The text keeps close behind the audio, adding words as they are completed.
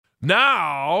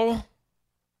Now,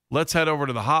 let's head over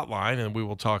to the hotline, and we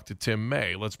will talk to Tim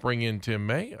May. Let's bring in Tim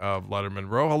May of Letterman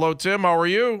Row. Hello, Tim. How are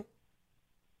you?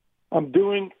 I'm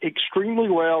doing extremely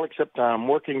well, except I'm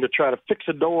working to try to fix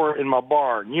a door in my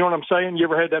barn. You know what I'm saying? You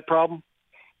ever had that problem?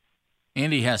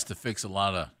 Andy has to fix a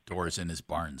lot of doors in his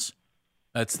barns.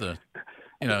 That's the,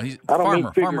 he's I don't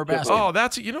mean farmer basketball. Oh,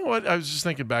 that's, you know what? I was just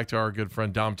thinking back to our good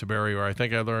friend Dom Tiberi, where I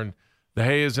think I learned the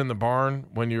hay is in the barn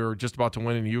when you're just about to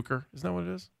win in euchre. Isn't that what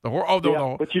it is? The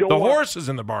horse is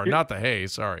in the barn, not the hay.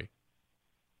 Sorry.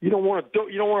 You don't want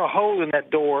a hole in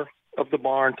that door of the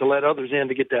barn to let others in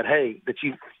to get that hay that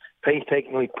you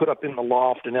painstakingly put up in the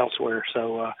loft and elsewhere.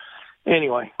 So,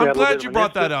 anyway. I'm glad you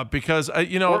brought that up because,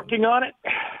 working on it.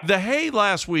 The hay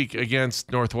last week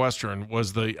against Northwestern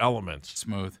was the elements.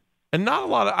 Smooth. And not a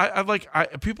lot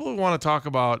of people who want to talk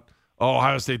about,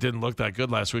 Ohio State didn't look that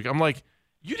good last week. I'm like,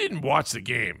 you didn't watch the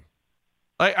game.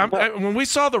 When we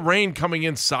saw the rain coming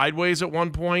in sideways at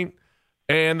one point,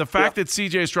 and the fact that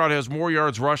C.J. Stroud has more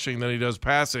yards rushing than he does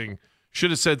passing, should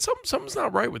have said something's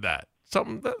not right with that.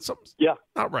 Something's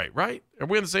not right? Are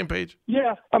we on the same page?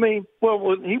 Yeah. I mean,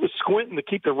 well, he was squinting to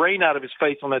keep the rain out of his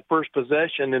face on that first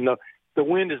possession, and the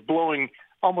wind is blowing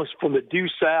almost from the due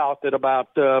south at about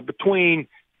depending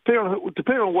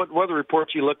on what weather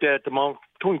reports you looked at the moment,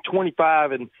 between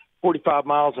 25 and 45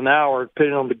 miles an hour,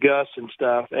 depending on the gusts and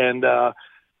stuff. And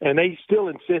they still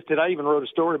insisted. I even wrote a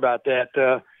story about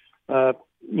that, on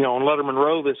Letterman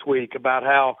Row this week about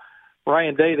how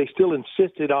Ryan Day, they still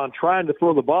insisted on trying to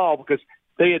throw the ball because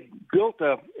they had built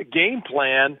a game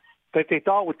plan that they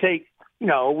thought would take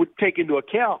into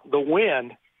account the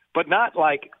wind, but not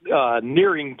like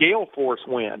nearing gale force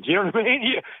winds. You know what I mean?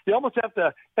 You almost have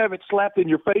to have it slapped in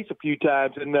your face a few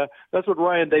times. And that's what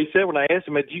Ryan Day said when I asked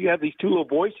him, do you have these two little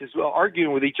voices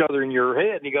arguing with each other in your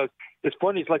head? And he goes, it's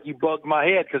funny. It's like you bugged my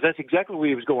head because that's exactly what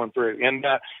he was going through. And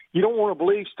you don't want to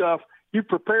believe stuff. You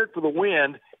prepared for the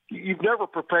wind. You've never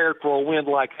prepared for a wind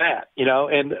like that,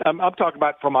 and I'm talking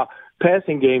about from a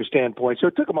passing game standpoint. So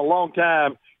it took them a long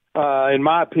time, in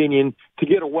my opinion, to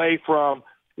get away from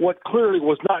what clearly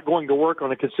was not going to work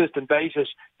on a consistent basis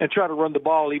and try to run the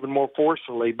ball even more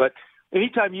forcefully. But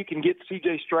anytime you can get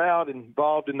C.J. Stroud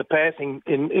involved in the passing,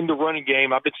 in the running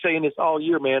game, I've been saying this all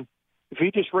year, man, if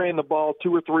he just ran the ball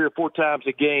 2 or 3 or 4 times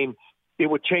a game, it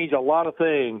would change a lot of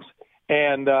things.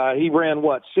 And he ran,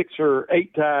 6 or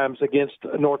 8 times against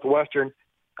Northwestern,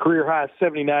 career high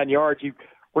 79 yards. He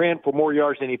ran for more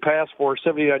yards than he passed for,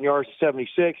 79 yards to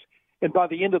 76. And by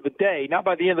the end of the day, not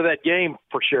by the end of that game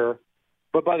for sure,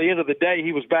 but by the end of the day,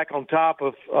 he was back on top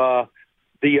of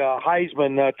the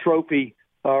Heisman Trophy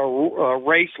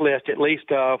race list, at least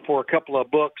for a couple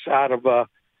of books out of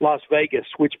Las Vegas,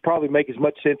 which probably make as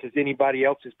much sense as anybody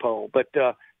else's poll. But,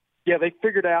 they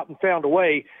figured out and found a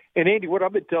way. And, Andy, what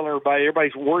I've been telling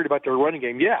everybody's worried about their running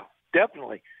game. Yeah,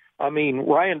 definitely. I mean,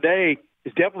 Ryan Day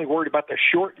is definitely worried about the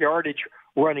short yardage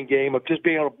running game of just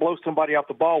being able to blow somebody off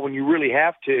the ball when you really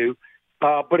have to.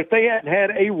 But if they hadn't had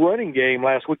a running game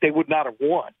last week, they would not have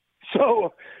won.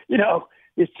 So,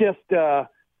 it's just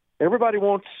everybody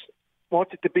wants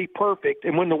it to be perfect.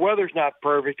 And when the weather's not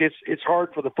perfect, it's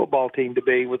hard for the football team to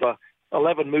be with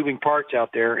 11 moving parts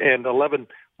out there and 11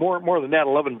 more than that,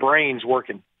 11 brains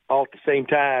working all at the same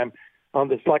time on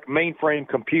this like mainframe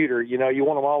computer. You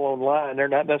want them all online. They're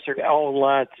not necessarily all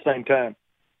online at the same time.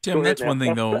 Tim, that's one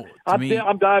thing, though, to me.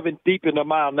 I'm diving deep into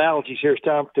my analogies here. It's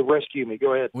time to rescue me.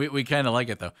 Go ahead. We kind of like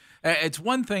it, though. It's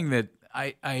one thing that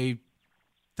I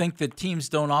think that teams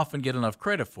don't often get enough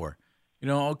credit for.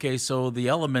 So the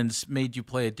elements made you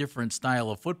play a different style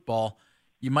of football.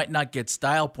 You might not get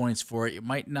style points for it. You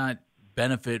might not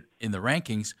benefit in the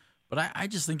rankings. But I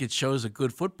just think it shows a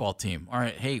good football team. All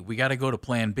right, hey, we got to go to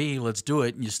plan B. Let's do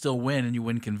it. And you still win, and you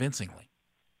win convincingly.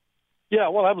 Yeah,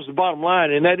 well, that was the bottom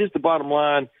line, and that is the bottom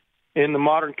line in the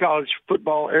modern college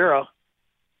football era.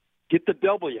 Get the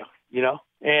W,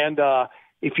 And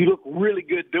if you look really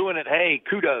good doing it, hey,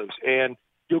 kudos, and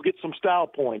you'll get some style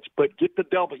points. But get the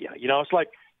W. It's like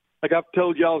I've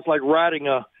told y'all, it's like riding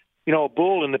a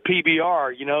bull in the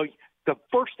PBR. The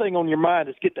first thing on your mind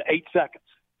is get to 8 seconds.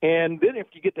 And then if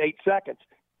you get to 8 seconds,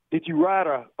 did you ride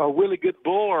a really good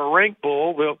bull or a ranked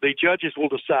bull? The judges will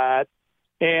decide.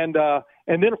 And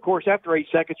then, of course, after 8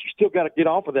 seconds, you still got to get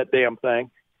off of that damn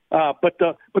thing. But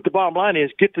the bottom line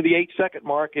is get to the 8-second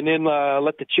mark and then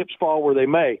let the chips fall where they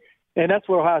may. And that's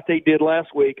what Ohio State did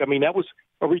last week. I mean, that was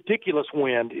a ridiculous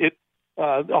wind.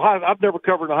 I've never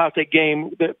covered an Ohio State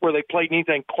game where they played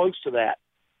anything close to that.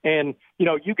 And,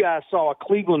 you guys saw a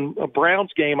Cleveland Browns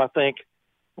game, I think,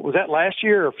 was that last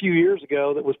year or a few years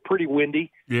ago, that was pretty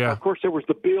windy. Yeah. Of course, there was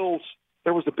the Bills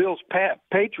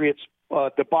Patriots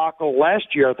debacle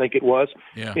last year, I think it was.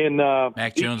 Yeah. In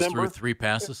Mac Jones December. threw 3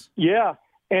 passes. Yeah,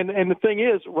 and the thing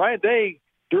is, Ryan Day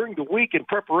during the week in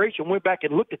preparation went back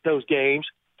and looked at those games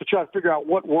to try to figure out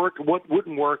what worked and what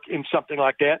wouldn't work in something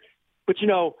like that. But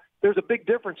there's a big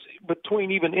difference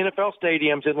between even NFL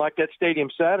stadiums and like that stadium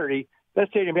Saturday. That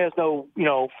stadium has no,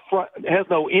 has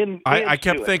no end. I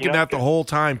kept thinking that the whole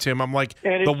time, Tim. I'm like,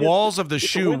 the walls of the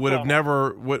shoe would have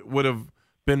never would have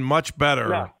been much better.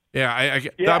 No. Yeah,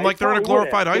 I'm like, they're in a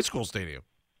glorified high school stadium.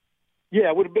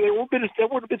 Yeah, there would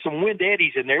have been some wind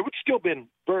eddies in there. It would still been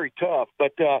very tough.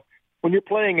 But when you're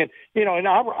playing it, and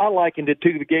I likened it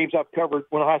to the games I've covered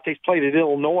when Ohio State's played at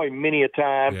Illinois many a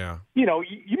time. Yeah.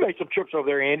 You made some trips over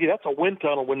there, Andy. That's a wind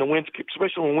tunnel when the winds,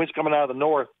 especially when the wind's coming out of the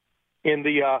north in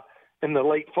the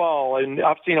late fall. And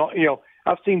I've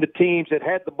seen the teams that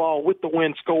had the ball with the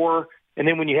wind score, and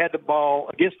then when you had the ball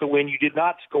against the wind, you did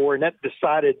not score, and that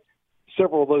decided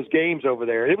several of those games over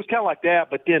there. It was kind of like that,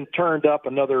 but then turned up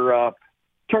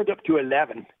to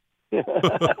 11.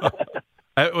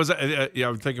 It was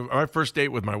I'm thinking my first date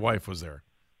with my wife was there.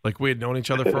 Like, we had known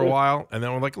each other for a while, and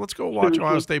then we're like, let's go watch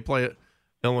Ohio State play at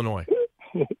Illinois.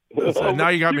 So now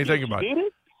you got me thinking about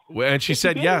it. And she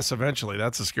said yes eventually.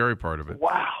 That's the scary part of it.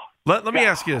 Wow. Let me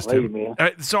ask you this, Tim.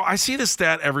 So I see this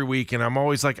stat every week, and I'm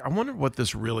always like, I wonder what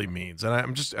this really means. And I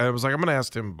was like, I'm going to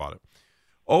ask Tim about it.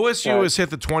 OSU has hit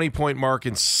the 20-point mark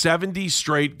in 70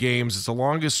 straight games. It's the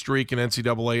longest streak in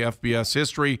NCAA FBS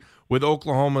history, with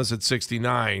Oklahoma's at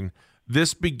 69.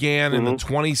 This began in the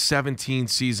 2017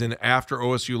 season after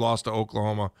OSU lost to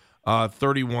Oklahoma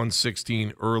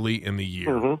 31-16 early in the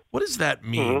year. What does that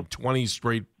mean, 20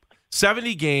 straight,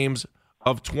 70 games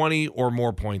of 20 or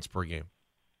more points per game?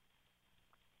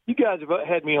 You guys have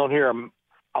had me on here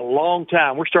a long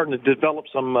time. We're starting to develop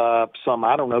some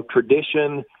I don't know,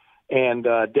 tradition and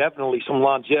definitely some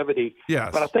longevity. Yes.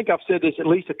 But I think I've said this at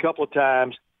least a couple of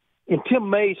times. In Tim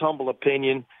May's humble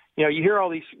opinion, you hear all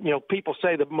these, people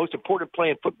say the most important play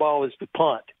in football is the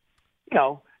punt.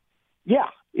 Yeah,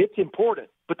 it's important.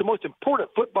 But the most important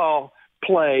football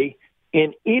play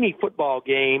in any football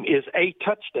game is a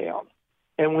touchdown.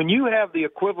 And when you have the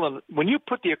equivalent, when you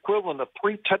put the equivalent of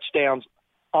 3 touchdowns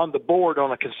on the board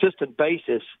on a consistent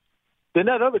basis, then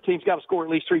that other team's got to score at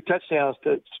least 3 touchdowns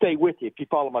to stay with you, if you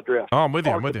follow my drift. Oh, I'm with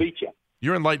you. To beat you.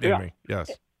 You're enlightening me.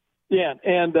 Yes. Yeah,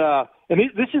 and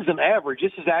this is an average.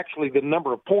 This is actually the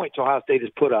number of points Ohio State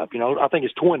has put up. I think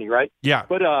it's 20, right? Yeah.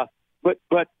 But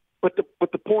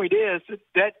the point is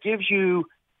that gives you,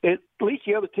 at least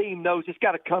the other team knows it's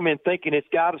got to come in thinking it's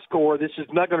got to score. This is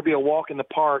not going to be a walk in the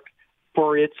park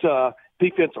for its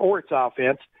defense or its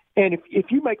offense. And if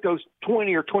you make those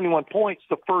 20 or 21 points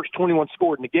the first 21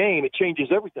 scored in the game, it changes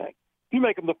everything. If you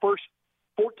make them the first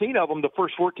 14 of them, the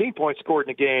first 14 points scored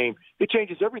in the game, it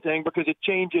changes everything because it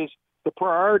changes the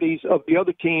priorities of the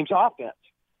other team's offense.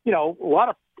 A lot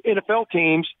of NFL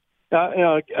teams,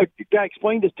 a guy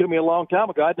explained this to me a long time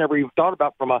ago. I'd never even thought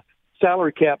about from a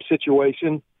salary cap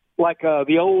situation, like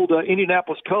the old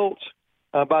Indianapolis Colts.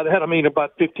 By that, I mean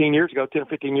about 10 or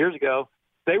 15 years ago,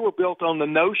 they were built on the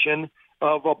notion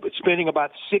of spending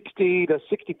about 60 to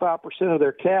 65% of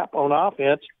their cap on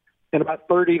offense and about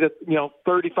 35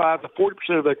 to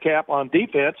 40% of their cap on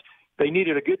defense. They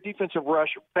needed a good defensive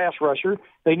pass rusher.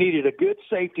 They needed a good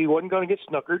safety, wasn't going to get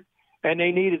snookered, and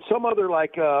they needed some other guy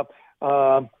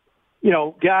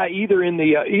either in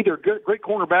the either great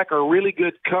cornerback or a really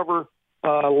good cover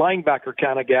linebacker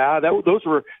kind of guy. Those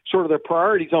were sort of their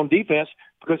priorities on defense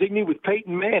because they knew with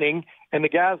Peyton Manning and the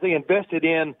guys they invested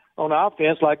in on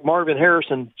offense, like Marvin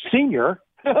Harrison Sr.,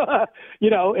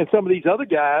 and some of these other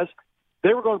guys,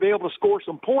 they were going to be able to score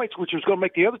some points, which was going to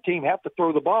make the other team have to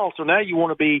throw the ball. So now you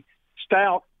want to be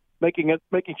stout, making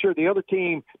sure the other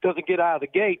team doesn't get out of the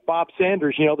gate. Bob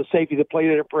Sanders, the safety that played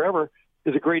there forever,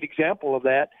 is a great example of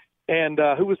that. And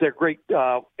who was their great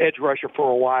edge rusher for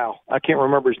a while? I can't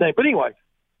remember his name. But anyway,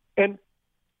 and,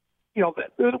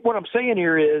 what I'm saying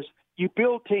here is you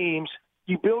build teams,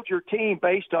 you build your team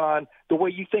based on the way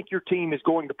you think your team is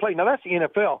going to play. Now, that's the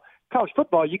NFL. College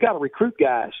football, you got to recruit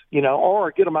guys,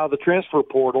 or get them out of the transfer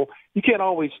portal. You can't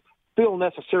always fill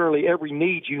necessarily every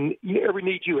need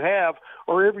you have,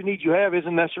 or every need you have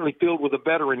isn't necessarily filled with a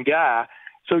veteran guy.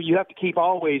 So you have to keep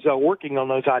always working on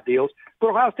those ideals. But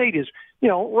Ohio State is,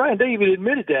 Ryan David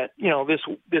admitted that,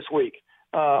 this week.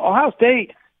 Ohio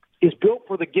State is built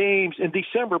for the games in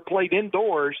December, played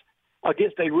indoors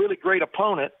against a really great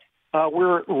opponent.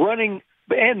 Where running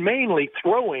and mainly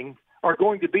throwing are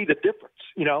going to be the difference.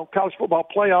 College football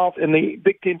playoff and the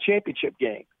Big Ten championship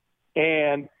game.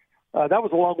 And that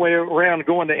was a long way around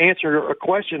going to answer a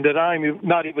question that I'm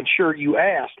not even sure you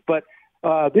asked. But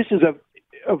this is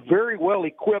a very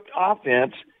well-equipped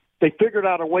offense. They figured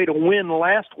out a way to win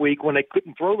last week when they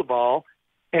couldn't throw the ball.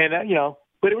 And,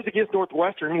 but it was against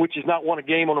Northwestern, which has not won a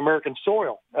game on American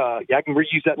soil. I can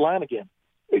reuse that line again.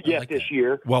 Yes, this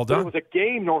year. Well done. But it was a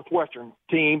game Northwestern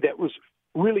team that was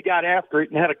really got after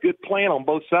it and had a good plan on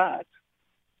both sides.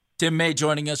 Tim May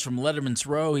joining us from Letterman's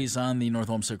Row. He's on the North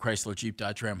Olmsted Chrysler Jeep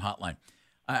Dodge Ram hotline.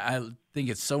 I think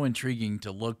it's so intriguing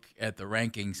to look at the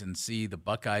rankings and see the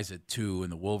Buckeyes at 2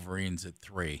 and the Wolverines at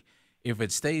 3. If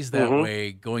it stays that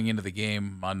way going into the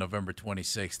game on November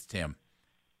 26th, Tim,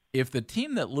 if the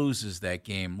team that loses that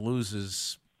game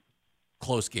loses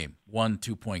close game,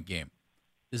 1-2 point game,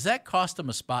 does that cost them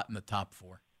a spot in the top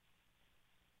 4?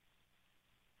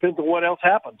 Depends on what else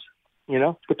happens,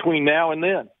 between now and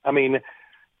then. I mean,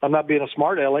 I'm not being a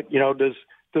smart aleck. Does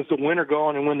the winner go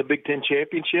on and win the Big Ten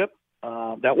championship?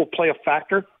 That will play a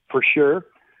factor for sure.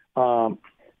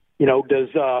 Is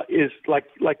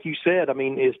like you said, I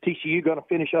mean, is TCU going to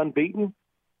finish unbeaten?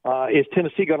 Is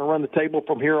Tennessee going to run the table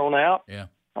from here on out? Yeah.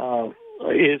 I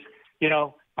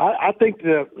think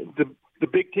the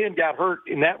Big Ten got hurt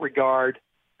in that regard,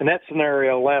 in that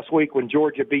scenario last week when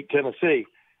Georgia beat Tennessee.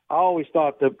 I always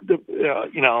thought that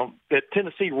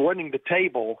Tennessee running the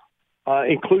table,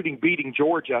 including beating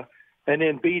Georgia and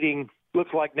then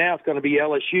looks like now it's going to be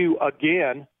LSU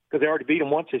again because they already beat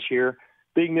them once this year,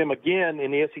 beating them again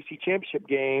in the SEC championship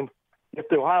game. If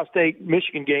the Ohio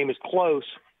State-Michigan game is close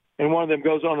and one of them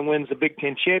goes on and wins the Big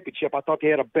Ten championship, I thought they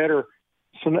had a better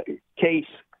way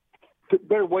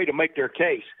to make their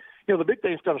case. The Big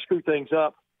Ten's going to screw things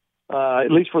up,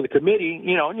 at least for the committee. And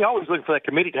you're always looking for that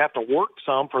committee to have to work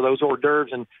some for those hors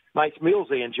d'oeuvres and nice meals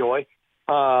they enjoy.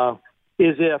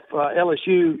 Is if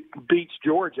LSU beats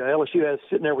Georgia. LSU has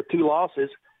sitting there with 2 losses.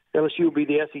 LSU will be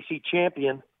the SEC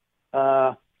champion.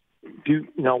 What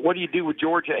do you do with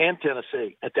Georgia and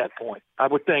Tennessee at that point? I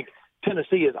would think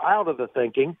Tennessee is out of the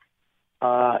thinking,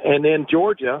 and then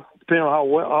Georgia, depending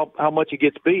on how much it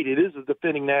gets beat, it is a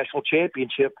defending national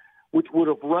championship, which would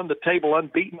have run the table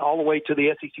unbeaten all the way to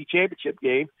the SEC championship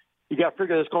game. You got to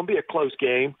figure it's going to be a close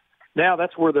game. Now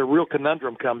that's where the real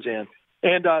conundrum comes in.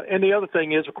 And the other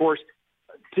thing is, of course,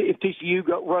 if TCU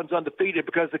runs undefeated,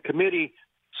 because the committee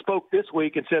spoke this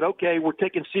week and said, okay, we're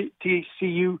taking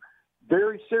TCU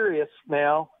very serious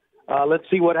now. Let's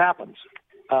see what happens.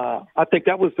 I think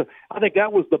that was the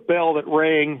bell that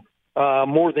rang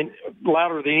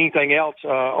louder than anything else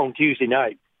on Tuesday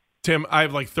night. Tim, I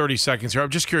have like 30 seconds here. I'm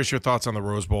just curious your thoughts on the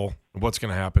Rose Bowl and what's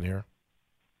going to happen here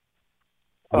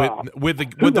with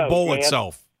the bowl man?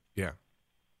 itself. Yeah.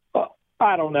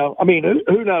 I don't know. I mean,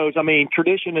 who knows? I mean,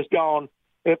 tradition has gone.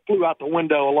 It flew out the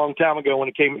window a long time ago when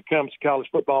it comes to college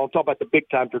football. I'm talking about the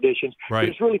big-time traditions. Right. But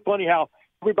it's really funny how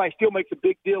everybody still makes a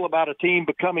big deal about a team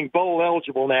becoming bowl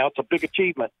eligible now. It's a big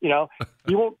achievement. You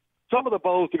want some of the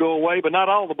bowls to go away, but not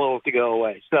all the bowls to go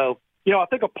away. So, I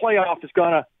think an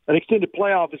extended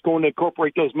playoff is going to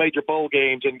incorporate those major bowl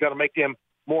games and going to make them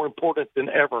more important than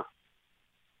ever.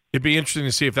 It'd be interesting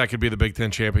to see if that could be the Big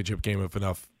Ten championship game if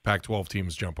enough Pac-12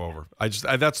 teams jump over.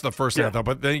 That's the first thing I thought,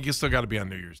 but then you still got to be on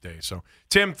New Year's Day. So,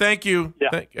 Tim, thank you.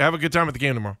 Yeah. Have a good time at the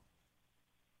game tomorrow.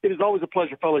 It is always a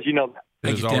pleasure, fellas. You know that.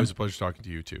 It is always a pleasure talking to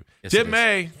you, too. Yes, Tim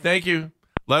May, thank you.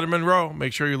 Letterman Row,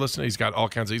 make sure you listen. He's got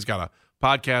he's got a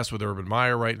podcast with Urban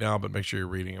Meyer right now, but make sure you're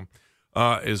reading him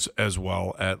as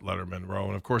well at Letterman Row.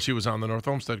 And, of course, he was on the North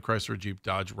Olmsted Chrysler Jeep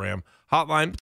Dodge Ram hotline.